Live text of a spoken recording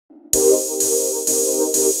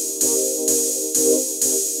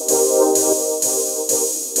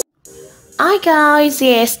Hi guys,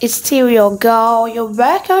 yes, it's still your girl. You're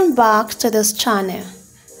welcome back to this channel.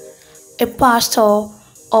 A pastor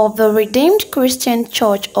of the Redeemed Christian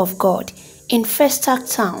Church of God in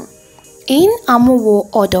Festac Town in Amuwo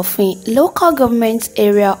Odofin local government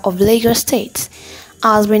area of Lagos State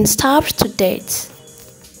has been stabbed to death.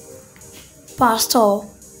 Pastor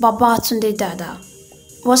Babatunde Dada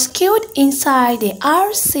was killed inside the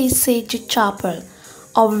RCCG Chapel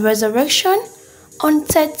of Resurrection on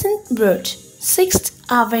 13th Road, 6th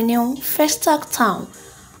Avenue, Festac Town,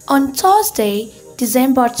 on Thursday,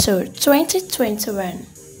 December 2, 2021.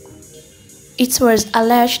 It was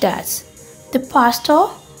alleged that the pastor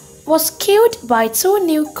was killed by two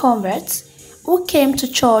new converts who came to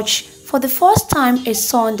church for the first time a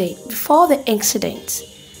Sunday before the incident,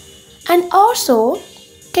 and also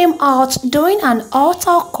came out during an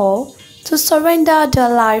altar call to surrender their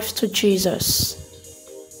lives to Jesus.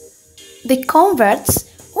 The converts,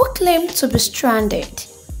 who claimed to be stranded,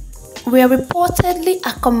 were reportedly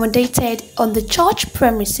accommodated on the church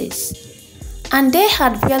premises, and they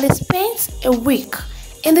had barely spent a week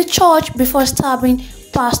in the church before stabbing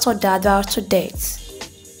Pastor Dada to death.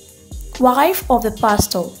 Wife of the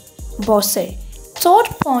pastor, Bose, told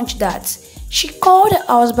Punch that she called her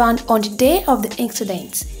husband on the day of the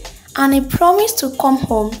incident and he promised to come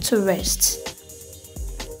home to rest.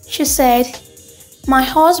 She said, "My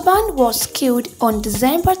husband was killed on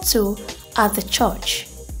December 2 at the church.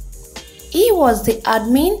 He was the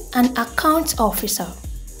admin and account officer,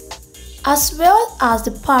 as well as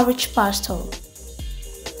the parish pastor.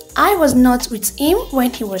 I was not with him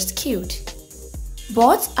when he was killed,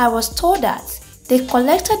 but I was told that they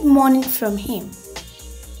collected money from him.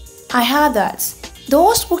 I heard that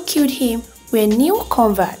those who killed him were new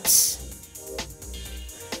converts."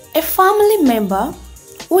 A family member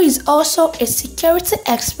who is also a security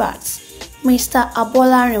expert, Mr.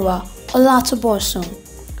 Abolariwa Olatubosun,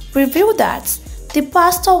 revealed that the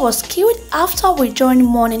pastor was killed after withdrawing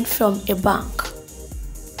money from a bank.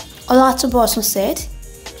 Olatubosun said,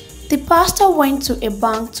 "The pastor went to a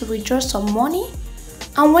bank to withdraw some money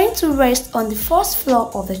and went to rest on the first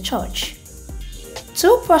floor of the church.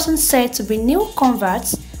 Two persons said to be new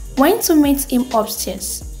converts went to meet him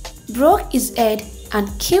upstairs, broke his head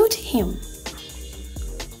and killed him.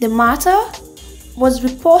 The matter was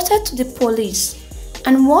reported to the police,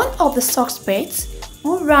 and one of the suspects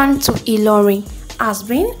who ran to Ilorin has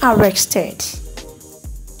been arrested."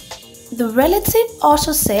 The relative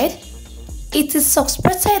also said it is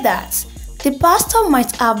suspected that the pastor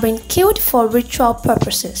might have been killed for ritual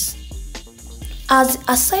purposes, as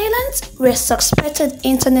the assailants were suspected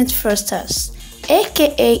internet fraudsters,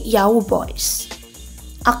 aka Yahoo Boys.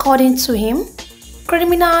 According to him,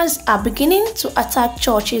 criminals are beginning to attack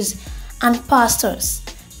churches and pastors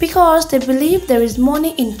because they believe there is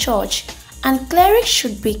money in church and clerics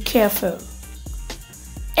should be careful.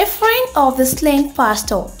 A friend of the slain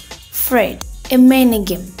pastor, Fred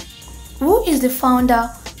Emenigim, who is the founder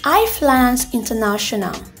of Finance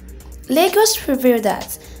International, Lagos, revealed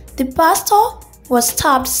that the pastor was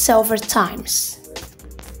stabbed several times.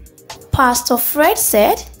 Pastor Fred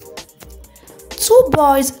said, "Two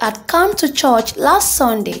boys had come to church last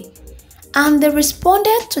Sunday and they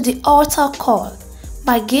responded to the altar call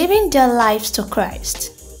by giving their lives to Christ.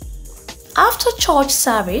 After church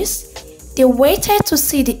service, they waited to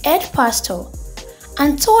see the head pastor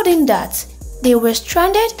and told him that they were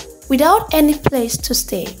stranded without any place to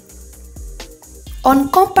stay. On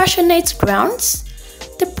compassionate grounds,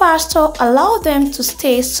 the pastor allowed them to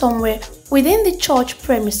stay somewhere within the church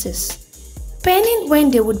premises, pending when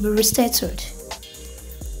they would be resettled."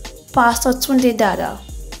 Pastor Tunde Dada,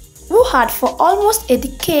 who had for almost a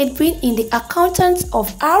decade been in the accountant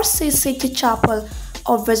of RCCG Chapel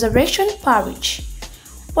of Resurrection Parish,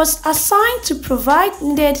 was assigned to provide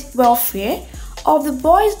needed welfare of the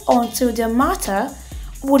boys until their matter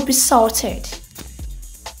would be sorted.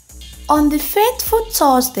 On the fateful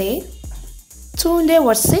Thursday, Tunde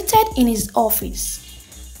was seated in his office,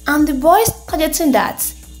 and the boys, targeting that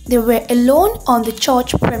they were alone on the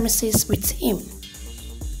church premises with him,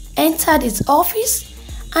 entered his office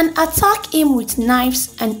and attacked him with knives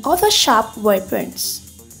and other sharp weapons.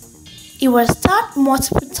 He was stabbed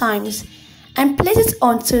multiple times and places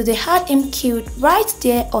until they had him killed right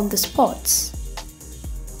there on the spot.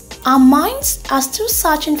 Our minds are still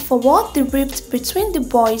searching for what the rift between the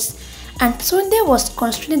boys and Tunde was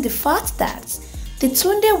concerning the fact that the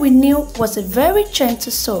Tunde we knew was a very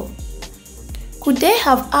gentle soul. Could they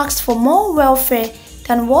have asked for more welfare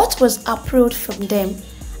than what was approved from them,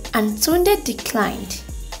 and Tunde declined?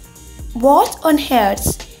 What on earth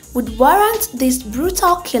would warrant this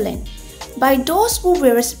brutal killing by those who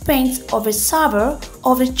were recipients of a server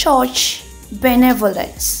of the church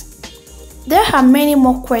benevolence. There are many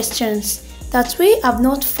more questions that we have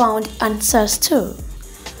not found answers to.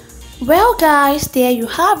 Well guys, there you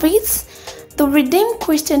have it. The Redeemed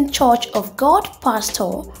Christian Church of God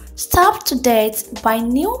pastor stabbed to death by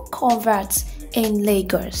new converts in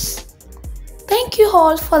Lagos. Thank you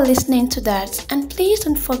all for listening to that, and please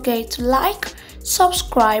don't forget to like,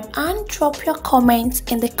 subscribe and drop your comments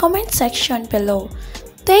in the comment section below.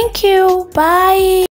 Thank you. Bye.